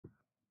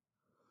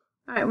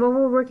All right, what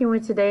we're working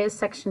with today is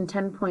section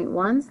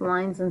 10.1,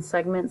 lines and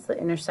segments that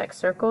intersect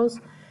circles.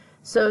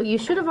 So you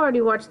should have already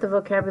watched the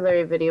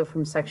vocabulary video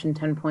from section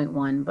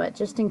 10.1, but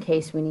just in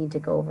case we need to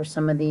go over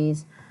some of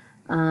these.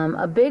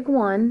 A big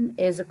one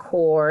is a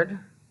chord.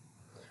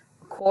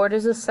 A chord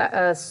is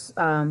a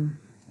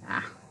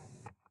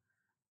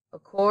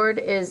chord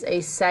is a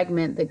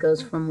segment that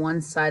goes from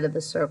one side of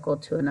the circle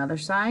to another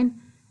side.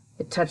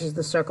 It touches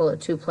the circle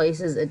at two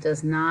places. It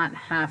does not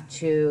have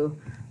to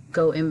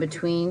go in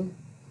between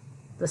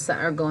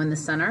or go in the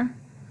center.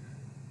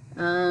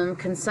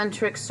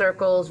 Concentric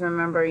circles,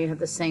 remember you have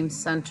the same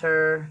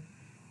center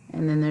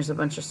and then there's a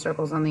bunch of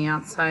circles on the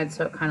outside,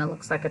 so it kind of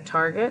looks like a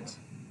target.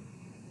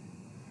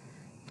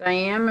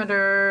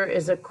 Diameter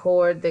is a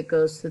chord that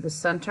goes through the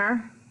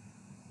center.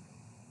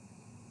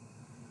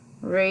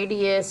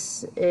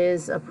 Radius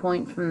is a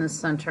point from the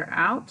center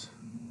out.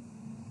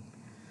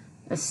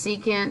 A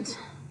secant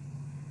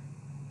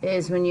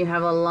is when you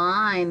have a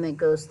line that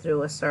goes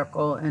through a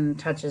circle and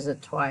touches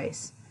it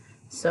twice.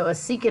 So a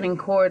secant and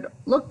chord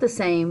look the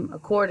same. A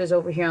chord is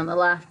over here on the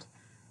left.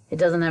 It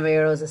doesn't have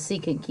arrows. A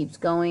secant keeps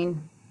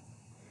going.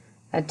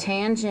 A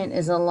tangent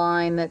is a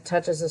line that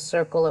touches a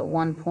circle at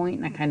one point,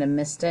 and I kind of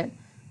missed it.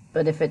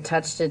 But if it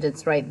touched it,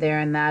 it's right there,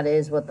 and that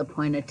is what the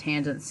point of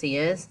tangency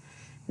is.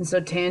 And so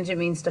tangent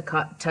means to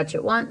touch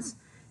it once.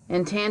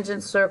 And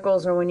tangent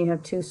circles are when you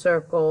have two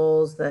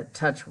circles that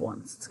touch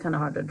once. It's kind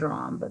of hard to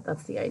draw them, but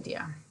that's the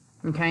idea.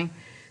 Okay?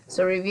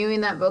 So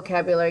reviewing that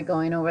vocabulary,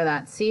 going over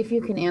that, see if you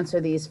can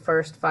answer these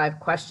first 5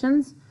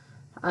 questions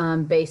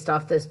based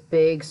off this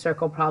big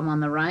circle problem on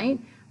the right.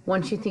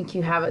 Once you think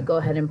you have it, go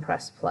ahead and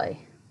press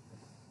play.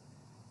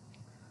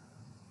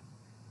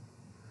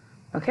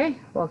 Okay,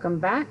 welcome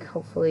back.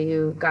 Hopefully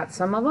you got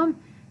some of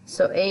them.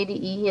 So A to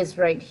E is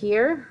right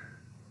here,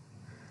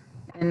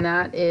 and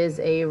that is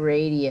a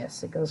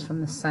radius. It goes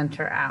from the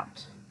center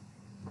out.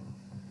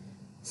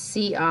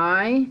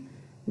 CI,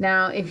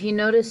 now if you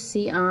notice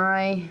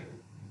CI,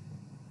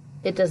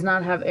 it does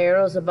not have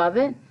arrows above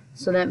it,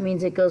 so that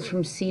means it goes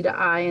from C to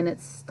I and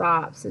it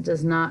stops. It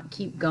does not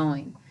keep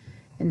going.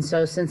 And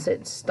so since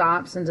it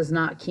stops and does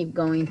not keep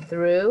going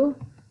through,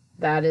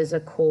 that is a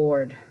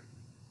chord.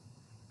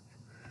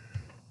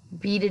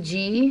 B to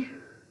G,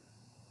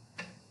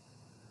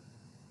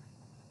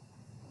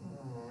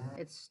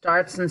 it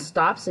starts and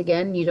stops.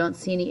 Again, you don't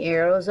see any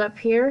arrows up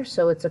here,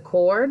 so it's a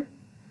chord.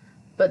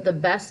 But the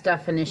best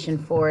definition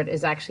for it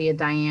is actually a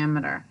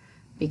diameter,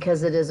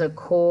 because it is a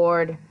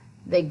chord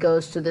that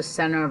goes to the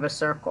center of a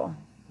circle.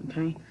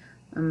 Okay,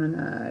 I'm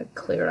gonna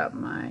clear up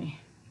my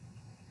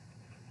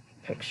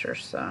picture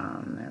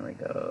some. There we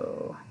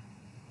go.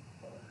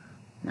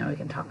 Now we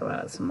can talk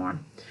about it some more.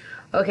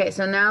 Okay,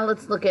 so now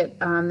let's look at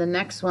the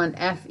next one,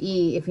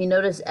 FE. If you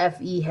notice,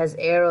 FE has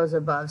arrows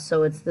above,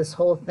 so it's this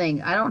whole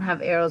thing. I don't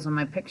have arrows on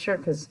my picture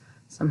because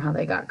somehow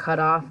they got cut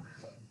off,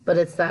 but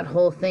it's that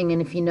whole thing.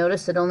 And if you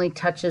notice, it only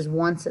touches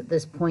once at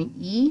this point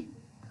E,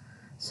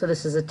 so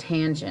this is a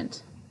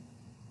tangent.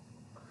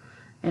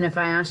 And if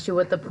I asked you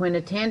what the point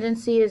of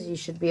tangency is, you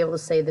should be able to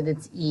say that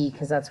it's E,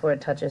 because that's where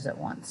it touches at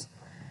once.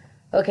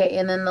 Okay,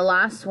 and then the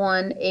last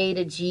one, A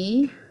to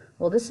G.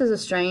 Well, this is a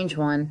strange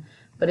one,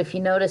 but if you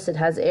notice, it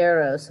has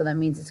arrows, so that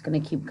means it's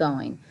going to keep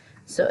going.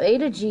 So A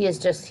to G is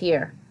just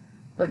here,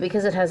 but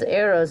because it has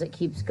arrows, it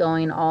keeps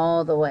going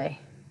all the way.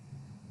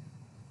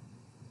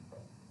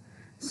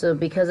 So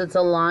because it's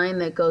a line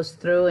that goes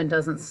through and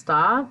doesn't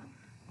stop,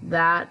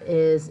 that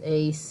is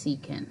a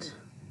secant.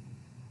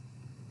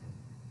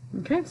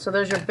 Okay, so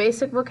there's your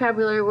basic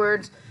vocabulary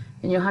words,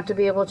 and you'll have to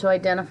be able to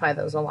identify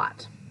those a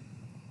lot.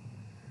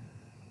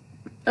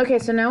 Okay,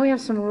 so now we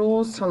have some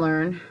rules to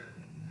learn.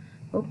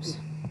 Oops,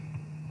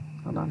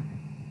 hold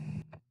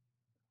on.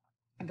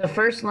 The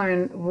first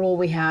rule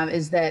we have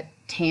is that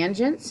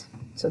tangents,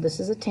 so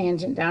this is a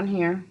tangent down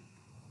here,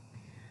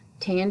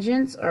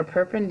 tangents are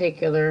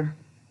perpendicular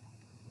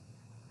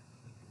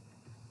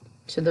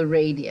to the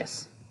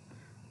radius,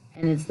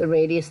 and it's the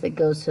radius that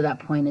goes to that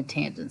point of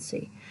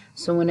tangency.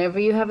 So whenever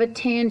you have a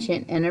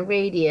tangent and a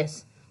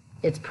radius,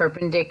 it's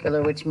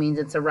perpendicular, which means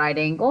it's a right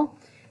angle.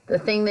 The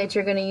thing that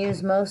you're going to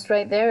use most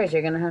right there is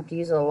you're going to have to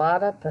use a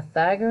lot of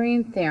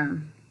Pythagorean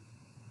theorem.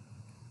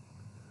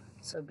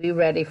 So be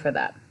ready for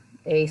that.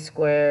 A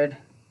squared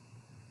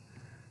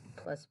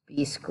plus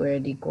B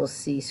squared equals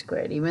C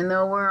squared. Even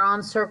though we're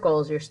on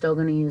circles, you're still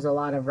going to use a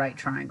lot of right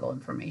triangle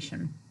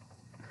information.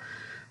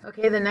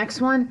 Okay, the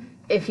next one,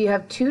 if you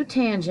have two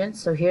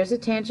tangents, so here's a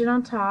tangent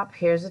on top,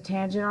 here's a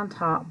tangent on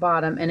top,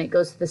 bottom, and it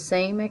goes to the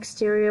same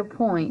exterior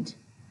point,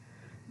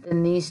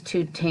 then these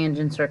two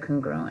tangents are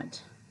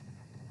congruent.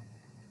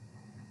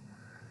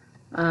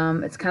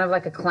 It's kind of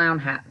like a clown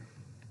hat.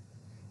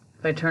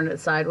 If I turned it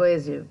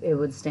sideways, it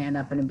would stand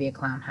up and it'd be a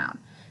clown hat.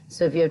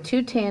 So if you have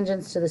two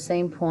tangents to the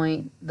same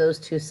point, those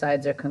two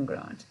sides are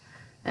congruent.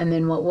 And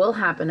then what will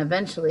happen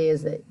eventually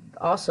is that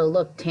also,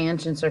 look,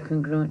 tangents are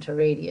congruent to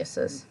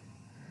radiuses.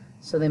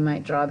 So they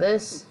might draw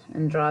this,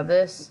 and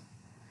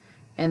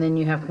then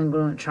you have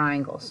congruent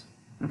triangles.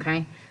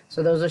 Okay,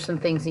 so those are some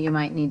things that you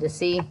might need to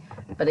see.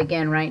 But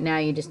again, right now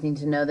you just need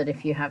to know that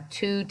if you have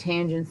two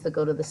tangents that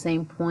go to the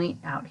same point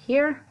out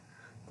here,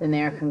 then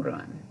they are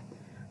congruent.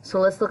 So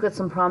let's look at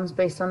some problems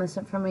based on this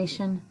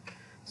information.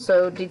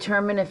 So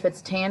determine if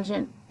it's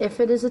tangent. If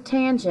it is a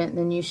tangent,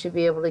 then you should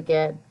be able to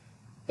get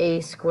a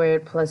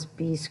squared plus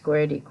b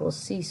squared equals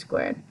c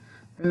squared.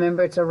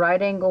 Remember, it's a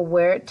right angle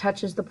where it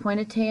touches the point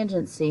of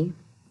tangency.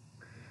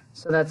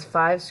 So that's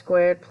 5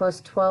 squared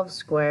plus 12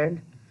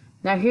 squared.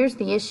 Now here's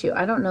the issue.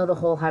 I don't know the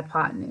whole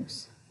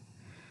hypotenuse.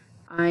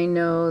 I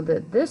know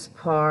that this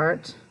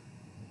part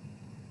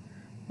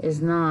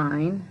is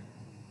 9,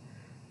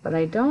 but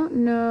I don't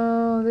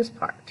know this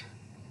part.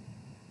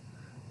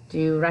 Do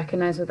you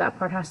recognize what that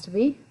part has to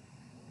be?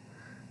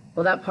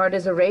 Well, that part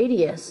is a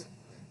radius.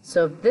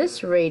 So if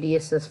this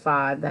radius is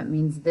 5, that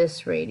means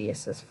this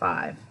radius is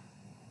 5.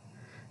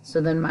 So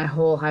then my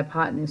whole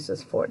hypotenuse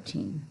is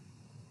 14.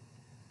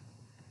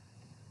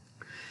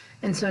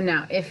 And so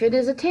now, if it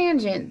is a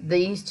tangent,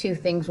 these two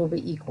things will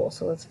be equal.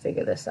 So let's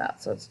figure this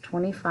out. So it's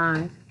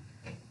 25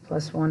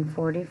 plus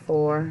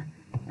 144,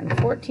 and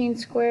 14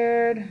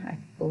 squared, I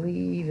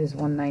believe, is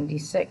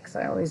 196.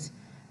 I always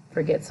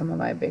forget some of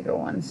my bigger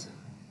ones.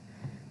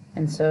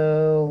 And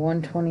so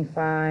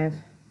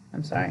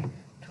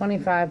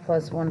 25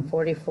 plus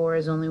 144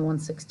 is only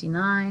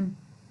 169.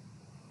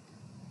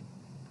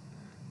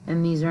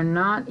 And these are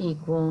not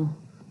equal,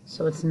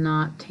 so it's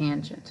not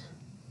tangent.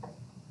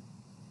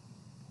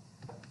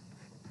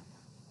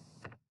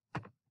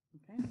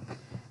 Okay.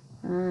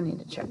 I need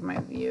to check my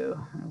view.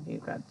 My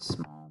view got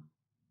small.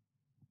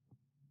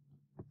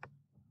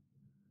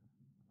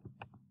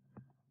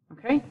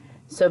 Okay,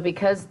 so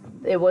because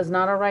it was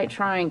not a right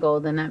triangle,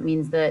 then that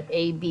means that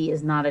AB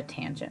is not a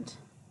tangent.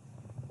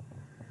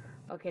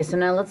 Okay, so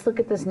now let's look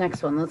at this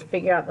next one. Let's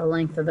figure out the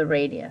length of the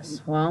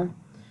radius. Well,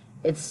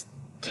 it's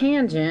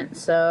tangent,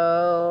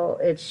 so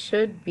it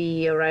should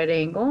be a right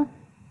angle.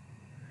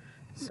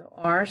 So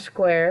r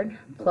squared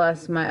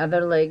plus my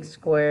other leg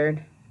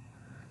squared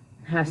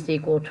has to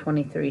equal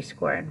 23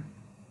 squared.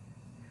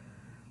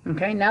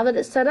 Okay, now that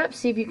it's set up,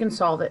 see if you can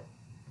solve it.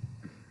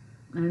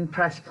 And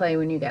press play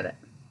when you get it.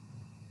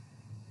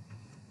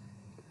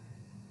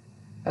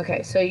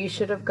 Okay, so you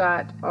should have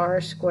got r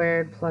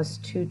squared plus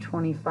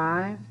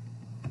 225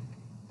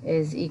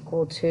 is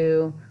equal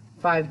to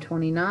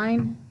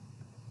 529.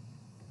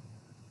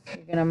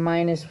 You're going to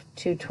minus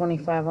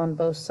 225 on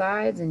both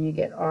sides, and you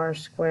get r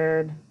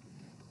squared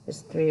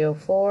is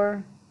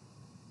 304.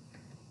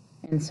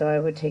 And so I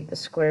would take the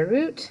square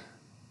root.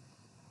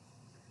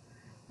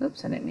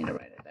 Oops, I didn't mean to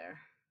write it there.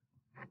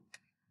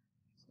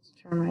 Let's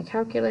turn my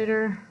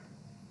calculator.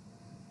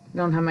 I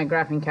don't have my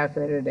graphing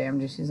calculator today. I'm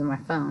just using my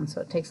phone,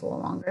 so it takes a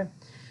little longer.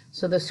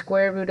 So the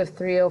square root of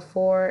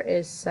 304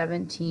 is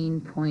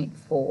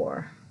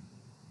 17.4.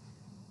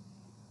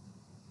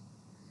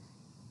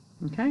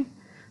 Okay,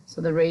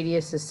 so the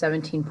radius is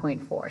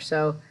 17.4.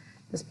 So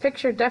this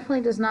picture definitely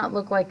does not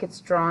look like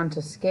it's drawn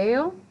to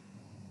scale.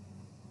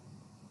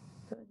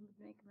 Did I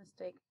make a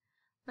mistake?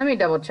 Let me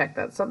double check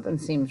that. Something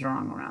seems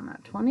wrong around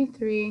that.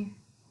 23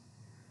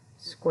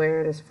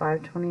 squared is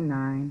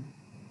 529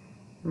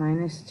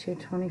 minus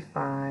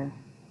 225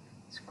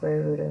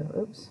 square root of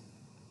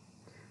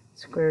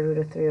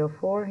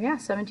 304. Yeah,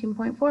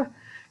 17.4.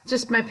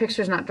 Just my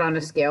picture's not drawn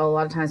to scale. A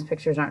lot of times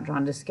pictures aren't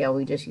drawn to scale.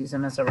 We just use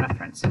them as a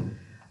reference.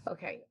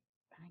 Okay,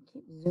 I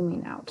keep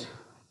zooming out.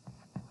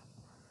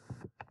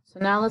 So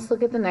now let's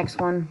look at the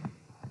next one.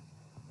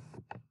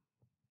 What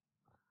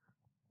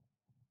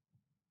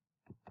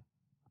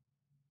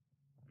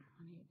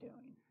are you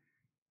doing?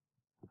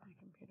 My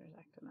computer's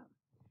acting up.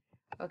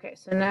 Okay,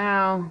 so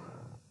now,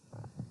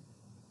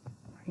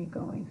 where are you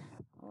going?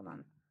 Hold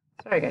on.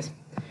 Sorry, guys.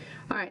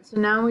 All right, so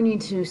now we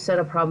need to set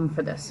a problem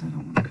for this. I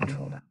don't want to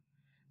control that.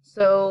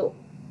 So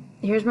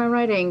here's my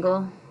right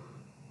angle.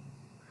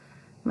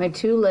 My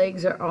two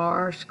legs are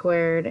r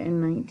squared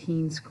and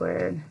 19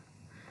 squared.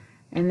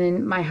 And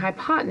then my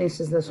hypotenuse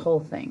is this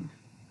whole thing.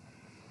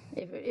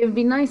 It would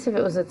be nice if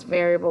it was its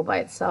variable by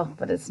itself,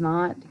 but it's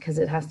not, because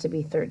it has to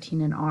be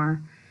 13 in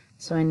r.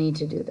 So I need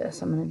to do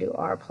this. I'm going to do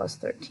r plus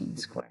 13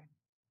 squared.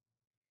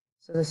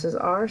 So this is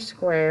r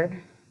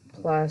squared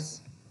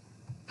plus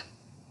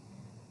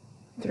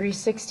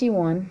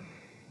 361.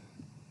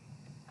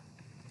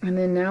 And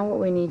then now what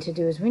we need to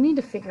do is we need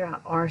to figure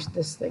out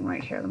this thing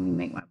right here. Let me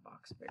make my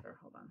box bigger.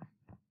 Hold on.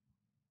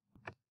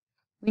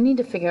 We need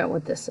to figure out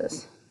what this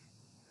is.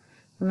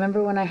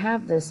 Remember, when I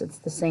have this, it's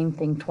the same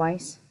thing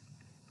twice.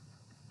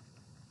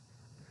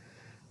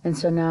 And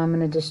so now I'm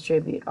going to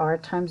distribute. R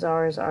times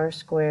r is r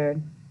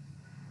squared.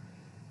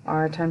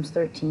 R times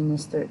 13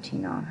 is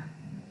 13r.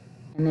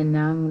 And then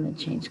now I'm going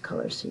to change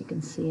color so you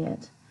can see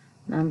it.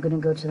 Now I'm going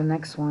to go to the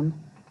next one.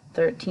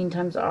 13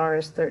 times r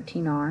is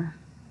 13r.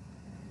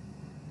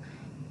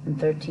 And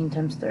 13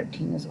 times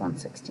 13 is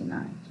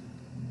 169.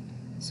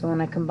 So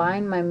when I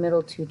combine my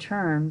middle two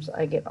terms,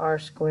 I get r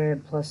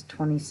squared plus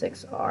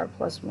 26r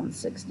plus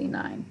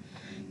 169.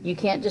 You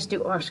can't just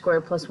do r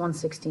squared plus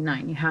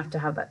 169. You have to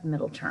have that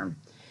middle term.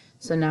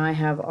 So now I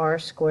have r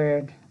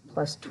squared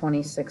plus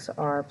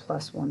 26r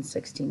plus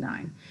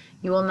 169.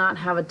 You will not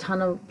have a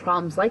ton of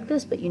problems like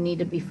this, but you need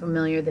to be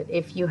familiar that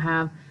if you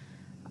have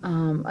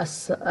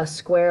a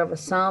square of a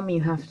sum,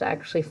 you have to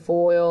actually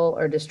FOIL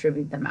or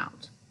distribute them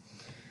out.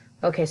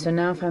 Okay, so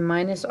now if I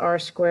minus r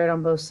squared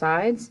on both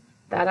sides,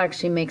 that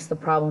actually makes the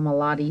problem a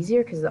lot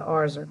easier because the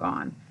r's are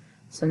gone.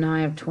 So now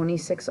I have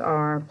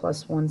 26r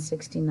plus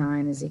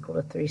 169 is equal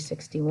to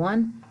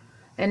 361.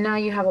 And now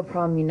you have a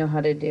problem you know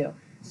how to do.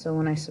 So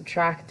when I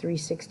subtract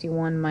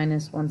 361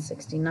 minus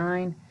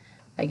 169,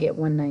 I get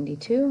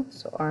 192.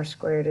 So r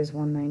squared is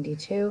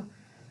 192.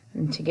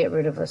 And to get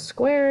rid of a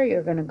square,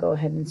 you're going to go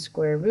ahead and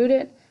square root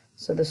it.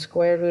 So the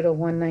square root of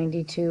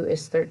 192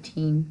 is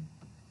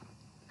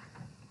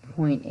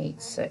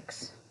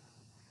 13.86.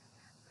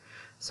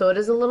 So it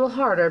is a little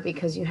harder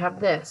because you have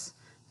this.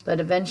 But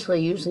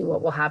eventually, usually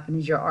what will happen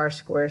is your r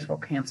squares will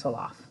cancel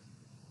off.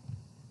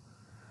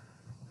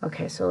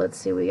 Okay, so let's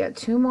see. We got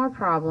two more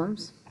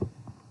problems.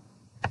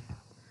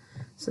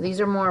 So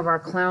these are more of our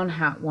clown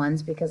hat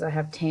ones because I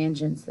have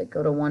tangents that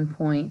go to one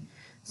point.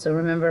 So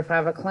remember, if I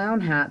have a clown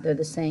hat, they're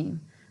the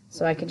same.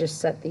 So I can just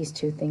set these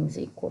two things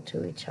equal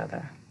to each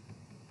other.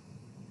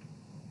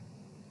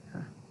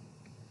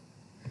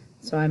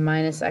 So I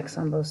minus x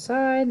on both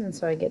sides, and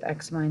so I get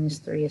x minus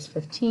 3 is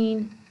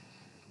 15.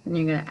 Then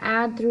you're going to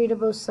add 3 to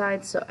both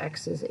sides, so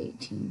x is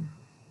 18.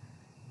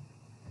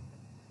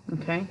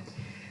 Okay,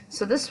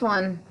 so this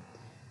one,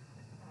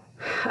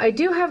 I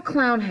do have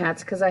clown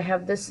hats because I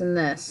have this and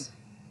this.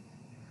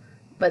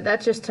 But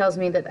that just tells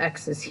me that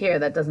x is here.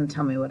 That doesn't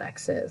tell me what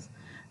x is.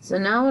 So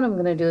now what I'm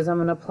going to do is I'm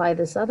going to apply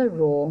this other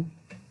rule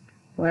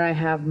where I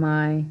have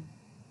my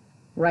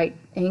right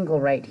angle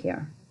right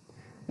here.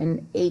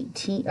 And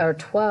 18 or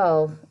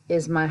 12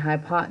 is my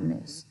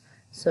hypotenuse.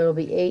 So it'll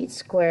be 8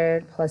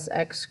 squared plus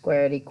x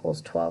squared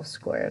equals 12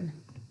 squared.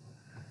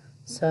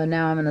 So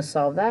now I'm going to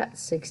solve that.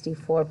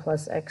 64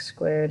 plus x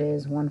squared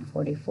is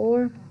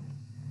 144.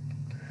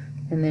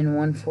 And then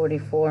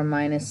 144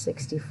 minus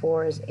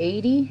 64 is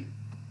 80.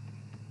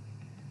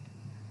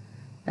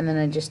 And then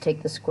I just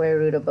take the square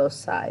root of both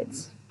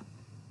sides.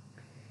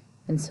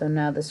 And so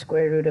now the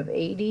square root of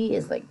 80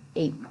 is like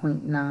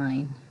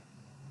 8.9.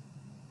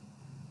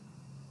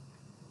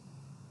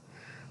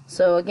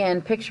 So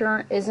again,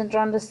 picture isn't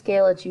drawn to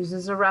scale, it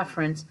uses a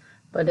reference.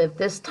 But if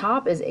this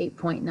top is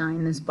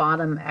 8.9, this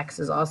bottom x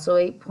is also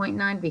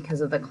 8.9 because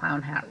of the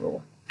clown hat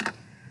rule.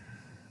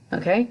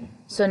 Okay,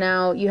 so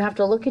now you have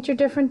to look at your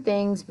different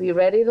things, be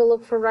ready to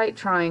look for right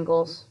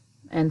triangles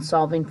and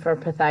solving for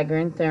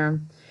Pythagorean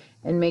theorem,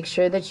 and make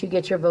sure that you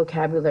get your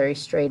vocabulary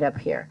straight up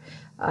here.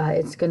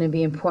 It's going to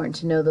be important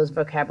to know those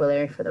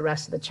vocabulary for the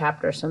rest of the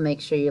chapter, so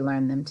make sure you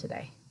learn them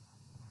today.